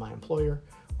opinions of my employer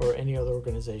or any other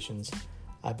organizations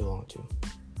I belong to.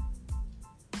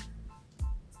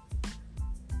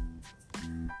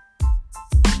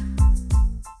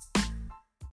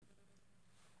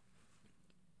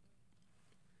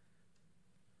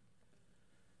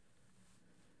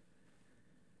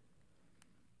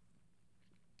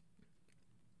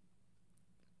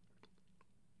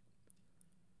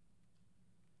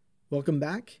 Welcome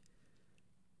back.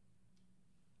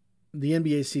 The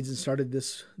NBA season started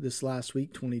this last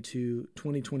week,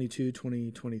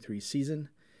 2022-2023 season.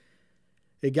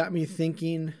 It got me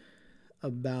thinking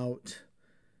about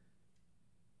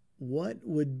what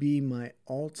would be my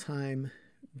all-time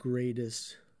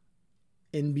greatest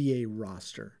NBA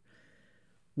roster.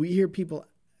 We hear people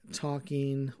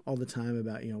talking all the time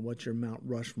about, what's your Mount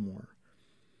Rushmore?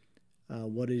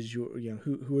 What is your,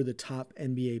 who are the top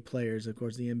NBA players? Of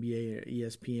course, the NBA,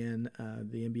 ESPN,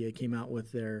 the NBA came out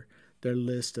with their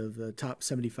list of the top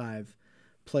 75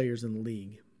 players in the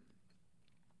league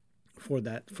for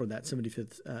that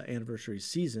 75th anniversary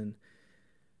season.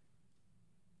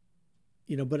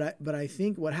 But I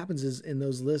think what happens is in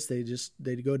those lists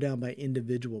they go down by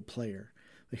individual player.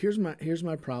 But here's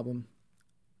my problem.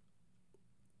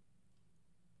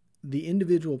 The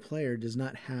individual player does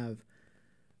not have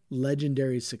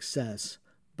legendary success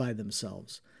by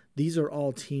themselves. These are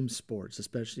all team sports,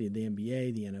 especially the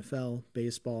NBA, the NFL,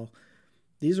 baseball.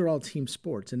 These are all team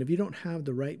sports. And if you don't have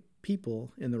the right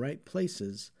people in the right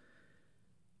places,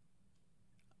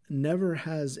 never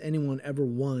has anyone ever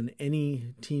won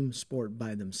any team sport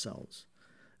by themselves.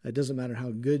 It doesn't matter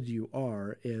how good you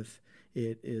are if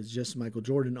it is just Michael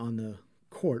Jordan on the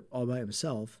court all by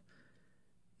himself.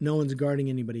 No one's guarding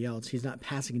anybody else. He's not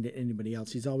passing to anybody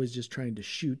else. He's always just trying to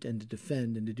shoot and to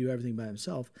defend and to do everything by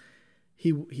himself.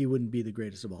 He wouldn't be the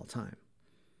greatest of all time.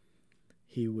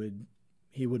 He wouldn't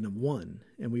have won,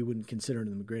 and we wouldn't consider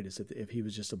him the greatest if he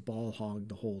was just a ball hog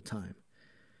the whole time.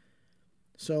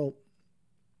 So,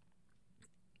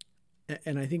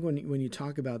 and I think when you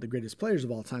talk about the greatest players of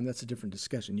all time, that's a different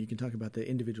discussion. You can talk about the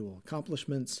individual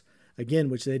accomplishments, again,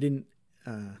 which they didn't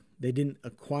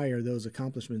acquire those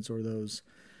accomplishments or those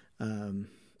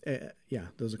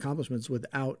accomplishments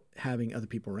without having other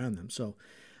people around them. So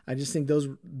I just think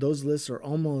those lists are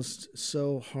almost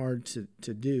so hard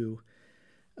to do.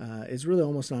 It's really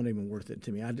almost not even worth it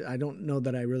to me. I don't know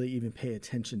that I really even pay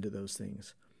attention to those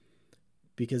things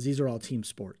because these are all team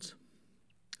sports.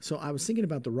 So I was thinking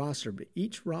about the roster, but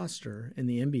each roster in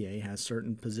the NBA has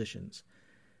certain positions.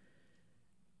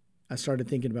 I started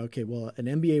thinking about, an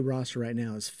NBA roster right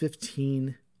now is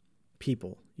 15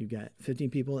 people. You've got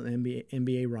 15 people in the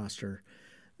NBA roster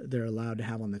they're allowed to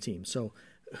have on the team. So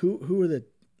who are the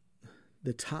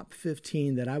top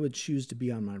 15 that I would choose to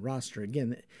be on my roster?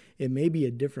 Again, it may be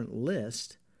a different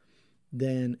list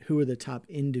than who are the top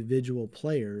individual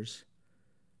players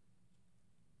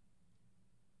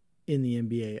in the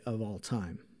NBA of all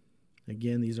time.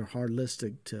 Again, these are hard lists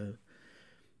to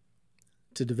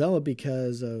develop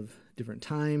because of different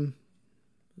time.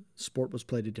 Sport was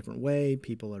played a different way.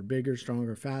 People are bigger,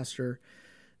 stronger, faster.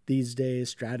 These days,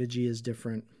 strategy is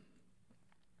different.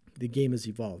 The game has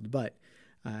evolved. But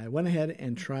I went ahead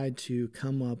and tried to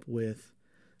come up with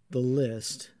the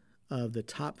list of the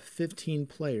top 15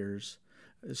 players,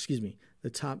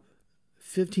 the top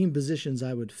 15 positions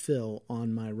I would fill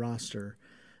on my roster,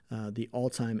 the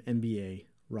all-time NBA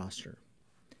roster.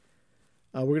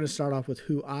 We're going to start off with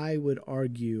who I would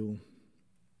argue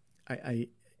I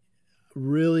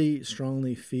really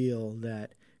strongly feel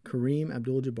that Kareem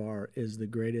Abdul-Jabbar is the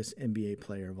greatest NBA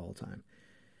player of all time.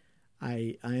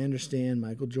 I understand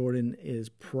Michael Jordan is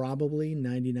probably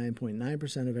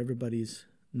 99.9% of everybody's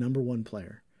number one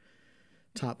player.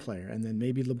 top player, and then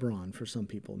maybe LeBron for some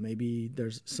people. Maybe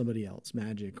there's somebody else,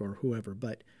 Magic or whoever.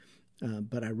 But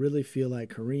I really feel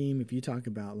like Kareem, if you talk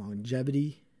about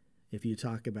longevity, if you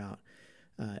talk about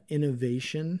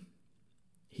innovation,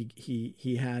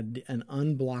 he had an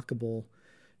unblockable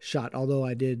shot. Although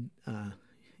I did,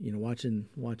 watching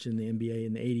the NBA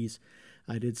in the 80s,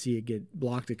 I did see it get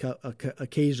blocked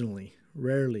occasionally,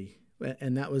 rarely,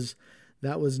 and that was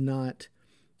not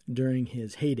during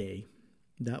his heyday.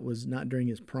 That was not during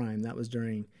his prime. That was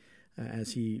during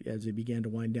as he began to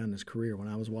wind down his career. When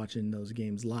I was watching those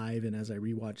games live, and as I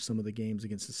rewatched some of the games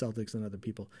against the Celtics and other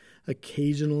people,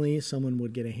 occasionally someone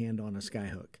would get a hand on a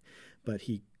skyhook, but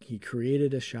he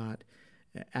created a shot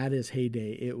at his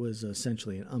heyday. It was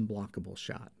essentially an unblockable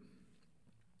shot.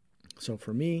 So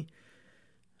for me,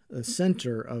 the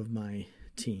center of my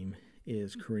team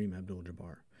is Kareem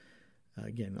Abdul-Jabbar.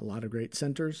 Again, a lot of great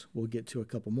centers. We'll get to a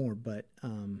couple more, but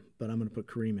I'm going to put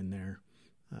Kareem in there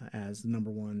as the number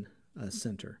one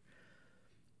center.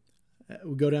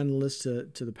 We'll go down the list to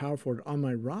the power forward on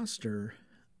my roster,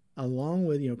 along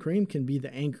with Kareem can be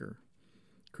the anchor.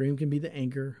 Kareem can be the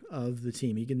anchor of the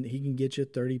team. He can get you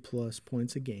 30 plus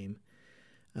points a game.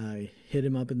 Hit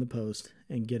him up in the post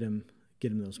and get him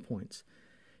those points.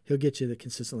 He'll get you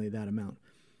consistently that amount.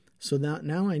 So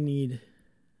now I need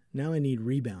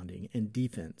rebounding and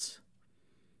defense.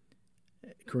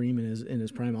 Kareem in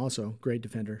his prime, also great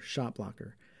defender, shot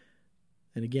blocker,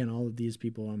 and again, all of these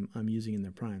people I'm using in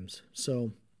their primes.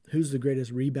 So who's the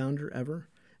greatest rebounder ever,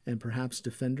 and perhaps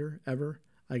defender ever?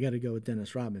 I got to go with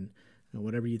Dennis Rodman.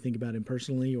 Whatever you think about him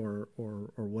personally or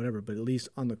whatever, but at least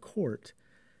on the court,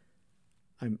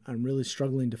 I'm really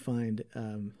struggling to find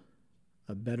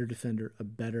a better defender, a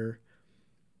better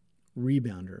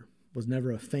rebounder. Was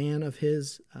never a fan of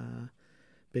his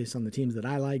based on the teams that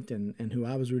I liked and who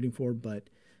I was rooting for, but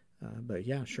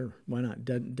yeah, sure, why not?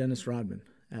 Dennis Rodman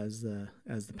as the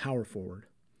power forward.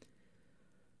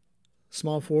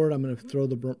 Small forward, I'm going to throw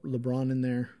LeBron in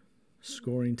there.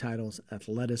 Scoring titles,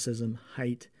 athleticism,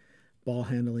 height, ball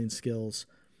handling skills,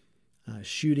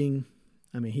 shooting.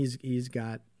 I mean, he's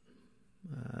got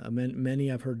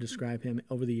many I've heard describe him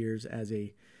over the years as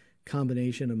a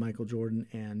combination of Michael Jordan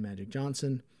and Magic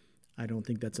Johnson. I don't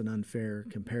think that's an unfair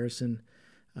comparison.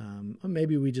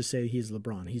 Maybe we just say he's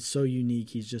LeBron. He's so unique.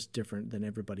 He's just different than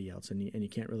everybody else, and you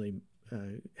can't really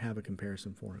have a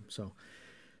comparison for him. So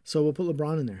we'll put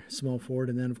LeBron in there, small forward,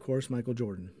 and then, of course, Michael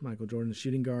Jordan. Michael Jordan, the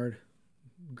shooting guard,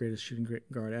 greatest shooting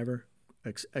guard ever.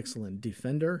 Excellent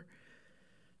defender,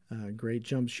 great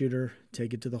jump shooter,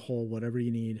 take it to the hole, whatever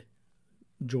you need.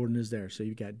 Jordan is there. So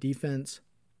you've got defense,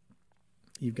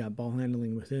 you've got ball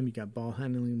handling with him, you've got ball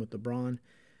handling with LeBron.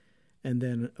 And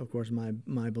then, of course,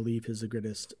 my belief is the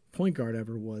greatest point guard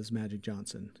ever was Magic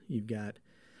Johnson. You've got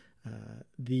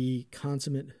the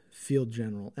consummate field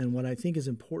general. And what I think is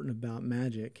important about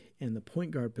Magic and the point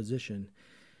guard position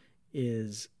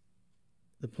is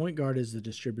the point guard is the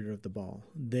distributor of the ball.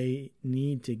 They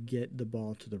need to get the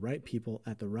ball to the right people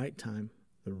at the right time,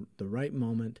 the right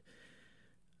moment,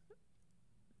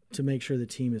 to make sure the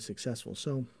team is successful.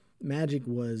 So Magic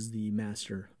was the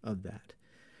master of that.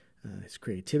 His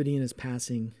creativity in his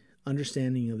passing,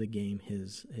 understanding of the game,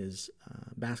 his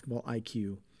basketball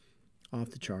IQ off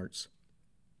the charts.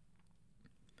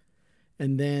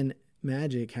 And then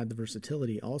Magic had the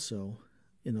versatility also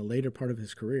in the later part of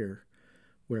his career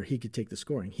where he could take the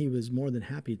scoring. He was more than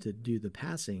happy to do the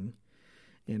passing,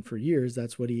 and for years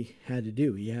that's what he had to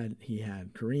do. He had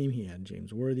Kareem, he had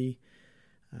James Worthy,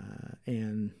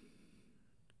 and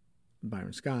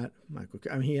Byron Scott, Michael.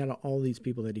 I mean, he had all these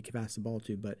people that he could pass the ball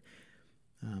to, but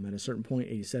at a certain point,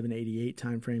 87, 88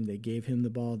 time frame, they gave him the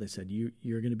ball. They said,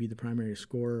 you're going to be the primary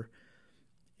scorer.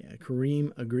 Yeah,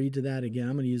 Kareem agreed to that. Again,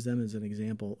 I'm going to use them as an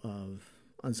example of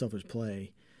unselfish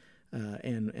play.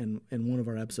 And in one of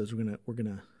our episodes, we're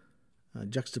gonna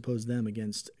juxtapose them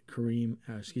against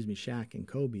Shaq and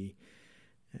Kobe.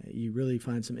 You really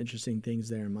find some interesting things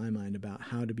there in my mind about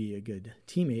how to be a good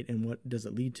teammate and what does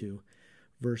it lead to,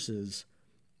 versus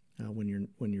when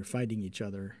you're fighting each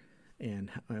other, and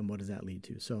what does that lead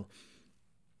to? So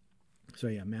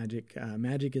yeah, Magic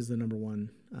is the number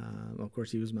one. Of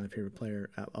course, he was my favorite player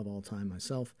of all time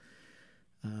myself.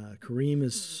 Kareem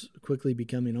is quickly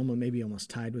becoming almost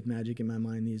tied with Magic in my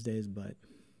mind these days, but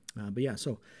yeah.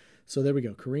 So there we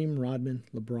go. Kareem, Rodman,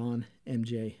 LeBron,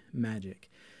 MJ,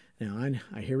 Magic. Now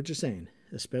I hear what you're saying,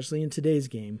 especially in today's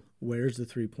game. Where's the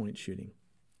 3-point shooting?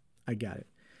 I got it.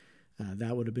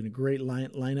 That would have been a great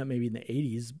lineup maybe in the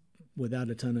 80s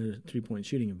without a ton of 3-point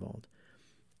shooting involved.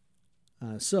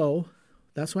 So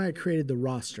that's why I created the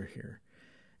roster here.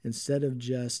 instead of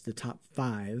just the top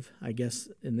 5, I guess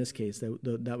in this case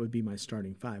that would be my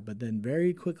starting 5. But then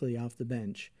very quickly off the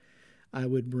bench, I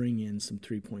would bring in some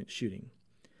 3-point shooting.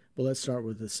 But let's start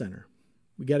with the center.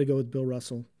 We got to go with Bill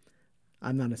Russell.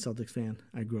 I'm not a Celtics fan.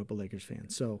 I grew up a Lakers fan.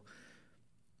 So,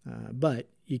 but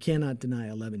you cannot deny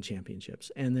 11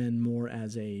 championships, and then more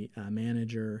as a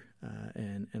manager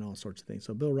and all sorts of things.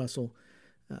 So Bill Russell,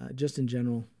 just in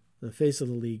general, the face of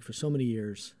the league for so many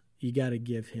years, you got to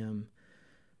give him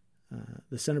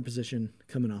the center position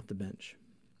coming off the bench.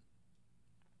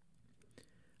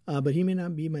 But he may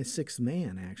not be my sixth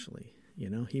man, actually.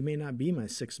 He may not be my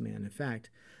sixth man. In fact,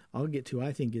 I'll get to,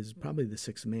 I think, is probably the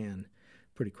sixth man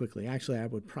pretty quickly. Actually, I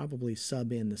would probably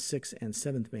sub in the sixth and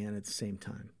seventh man at the same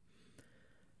time.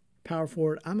 Power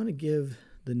forward, I'm going to give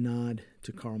the nod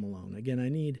to Karl Malone. Again, I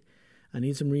need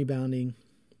some rebounding.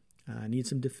 I need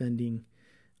some defending.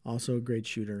 Also a great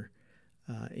shooter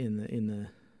in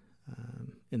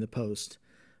the post.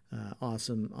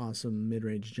 Awesome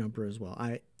mid-range jumper as well.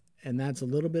 And that's a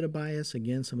little bit of bias.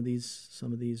 Again, some of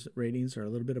these ratings are a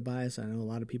little bit of bias. I know a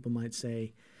lot of people might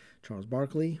say Charles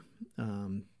Barkley.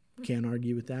 Can't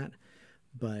argue with that.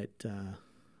 But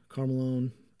Karl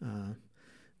Malone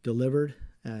delivered,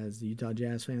 as the Utah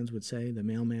Jazz fans would say. The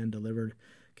mailman delivered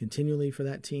continually for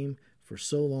that team for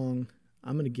so long.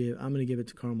 I'm gonna give it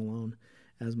to Karl Malone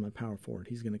as my power forward.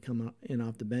 He's going to come in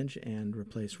off the bench and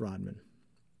replace Rodman.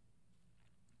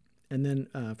 And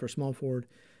then for small forward,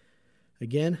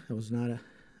 again, I was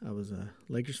a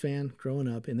Lakers fan growing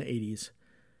up in the 80s,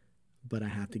 but I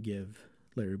have to give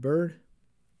Larry Bird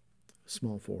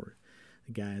small forward.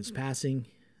 The guy is passing,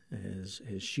 his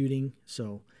shooting,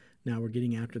 so now we're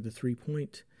getting after the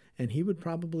 3-point, and he would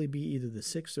probably be either the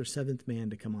sixth or seventh man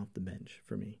to come off the bench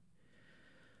for me.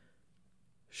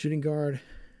 Shooting guard,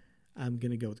 I'm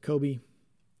going to go with Kobe.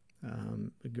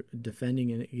 Defending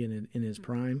in his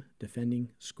prime, defending,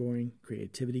 scoring,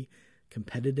 creativity,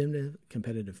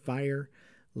 competitive fire,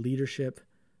 leadership.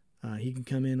 He can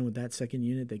come in with that second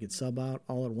unit. They could sub out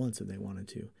all at once if they wanted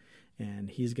to, and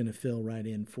he's going to fill right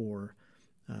in for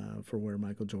where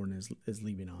Michael Jordan is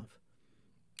leaving off.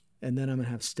 And then I'm going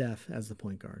to have Steph as the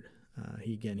point guard.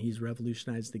 He's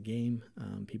revolutionized the game.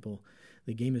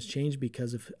 The game has changed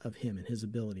because of him and his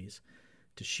abilities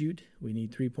to shoot. We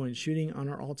need 3-point shooting on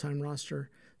our all-time roster.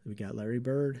 We got Larry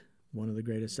Bird, one of the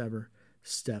greatest ever.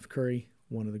 Steph Curry,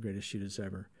 one of the greatest shooters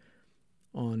ever.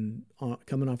 On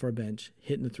coming off our bench,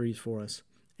 hitting the threes for us.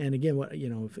 And again,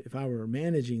 if I were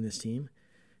managing this team,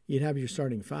 you'd have your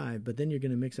starting 5, but then you're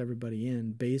going to mix everybody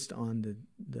in based on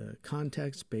the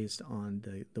context, based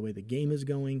on the way the game is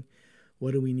going.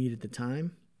 What do we need at the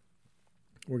time?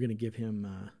 We're going to give him.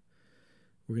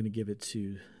 We're going to give it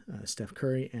to Steph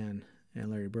Curry and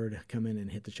Larry Bird come in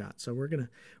and hit the shot. So we're gonna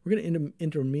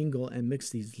intermingle and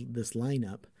mix this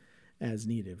lineup as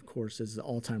needed. Of course, it's the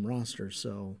all-time roster,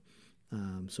 so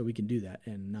we can do that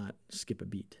and not skip a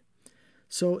beat.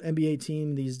 So NBA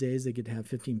team these days, they get to have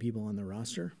 15 people on their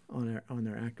roster, on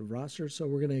their active roster. So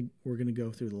we're gonna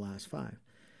go through the last 5.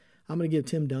 I'm gonna give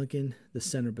Tim Duncan the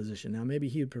center position. Now maybe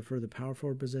he would prefer the power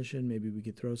forward position. Maybe we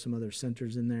could throw some other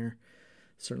centers in there.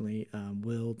 Certainly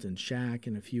Wilt and Shaq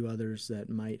and a few others that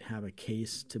might have a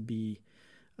case to be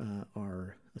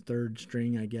our third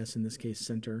string, I guess, in this case,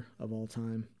 center of all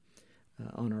time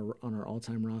on our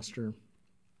all-time roster.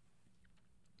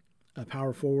 A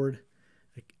power forward,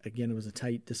 again, it was a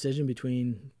tight decision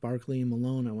between Barkley and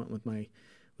Malone. I went with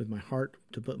my heart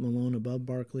to put Malone above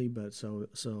Barkley, but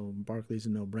so Barkley's a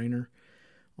no-brainer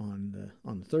on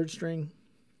the third string.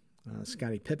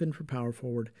 Scottie Pippen for power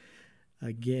forward.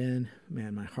 Again,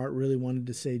 man, my heart really wanted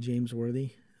to say James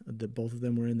Worthy. Both of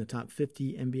them were in the top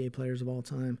 50 NBA players of all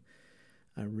time.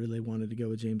 I really wanted to go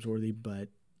with James Worthy, but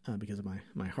because of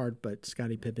my heart. But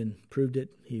Scottie Pippen proved it.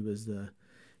 He was the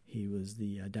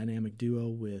dynamic duo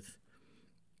with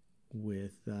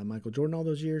Michael Jordan all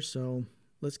those years. So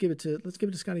let's give it to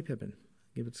Scottie Pippen.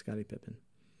 Give it to Scottie Pippen.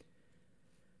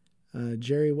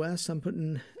 Jerry West, I'm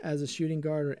putting as a shooting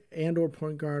guard or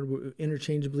point guard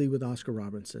interchangeably with Oscar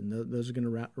Robertson. Those are going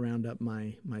to round up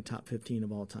my top 15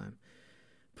 of all time.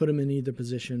 Put them in either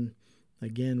position.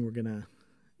 Again, we're going to,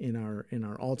 in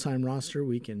our all-time roster,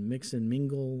 we can mix and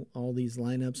mingle all these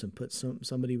lineups and put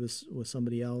somebody with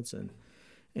somebody else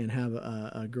and have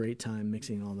a great time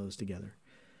mixing all those together.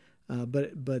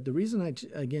 But the reason I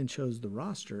again chose the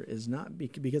roster is not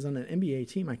because on an NBA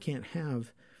team I can't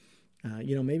have.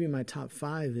 Maybe my top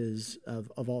 5 is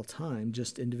of all time,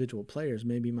 just individual players.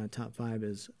 Maybe my top 5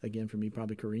 is, again, for me,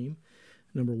 probably Kareem,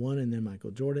 number 1, and then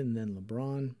Michael Jordan, and then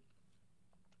LeBron.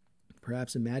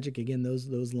 Perhaps in Magic, again,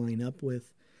 those line up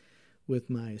with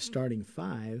my starting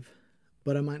 5.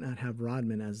 but I might not have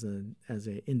Rodman as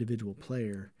a individual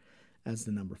player as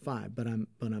the number 5. But I'm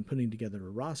putting together a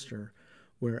roster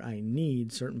where I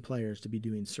need certain players to be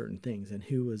doing certain things, and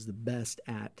who is the best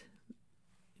at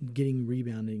getting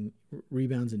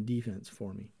rebounds and defense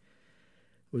for me,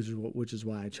 which is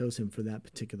why I chose him for that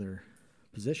particular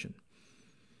position.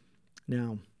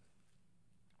 Now,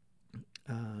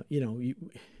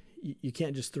 you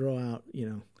can't just throw out,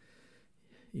 you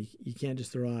can't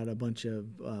just throw out a bunch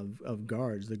of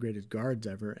guards, the greatest guards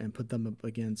ever, and put them up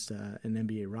against an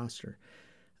NBA roster.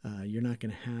 You're not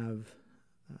going to have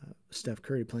Steph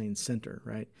Curry playing center,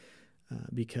 right?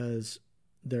 Because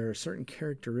there are certain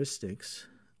characteristics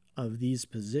of these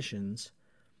positions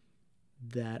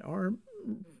that are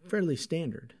fairly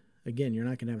standard. Again, you're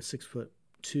not going to have a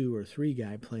 6'2" or 3"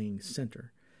 guy playing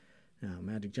center. Now,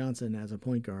 Magic Johnson, as a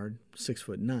point guard,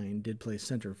 6'9", did play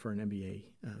center for an NBA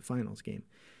Finals game,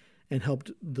 and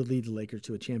helped lead the Lakers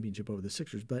to a championship over the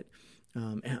Sixers. But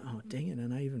dang it,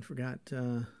 and I even forgot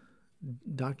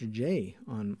Dr. J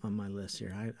on my list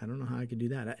here. I don't know how I could do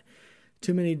that.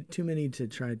 Too many to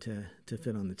try to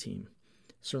fit on the team.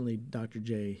 Certainly, Dr.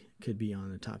 J could be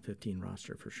on the top 15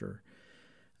 roster for sure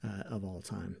of all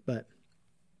time. But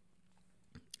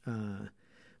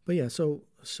yeah, so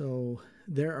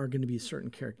there are going to be certain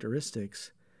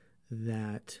characteristics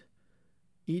that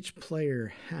each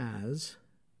player has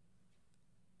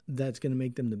that's going to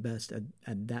make them the best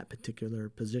at that particular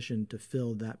position to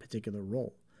fill that particular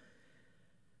role.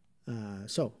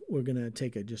 So we're going to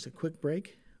take just a quick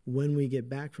break. When we get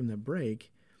back from the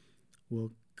break,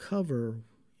 we'll cover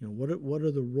what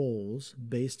are the roles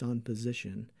based on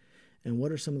position, and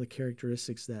what are some of the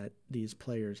characteristics that these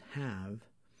players have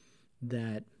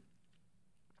that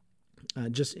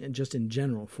just in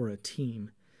general for a team,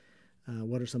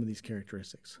 what are some of these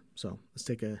characteristics? So let's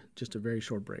take just a very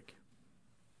short break.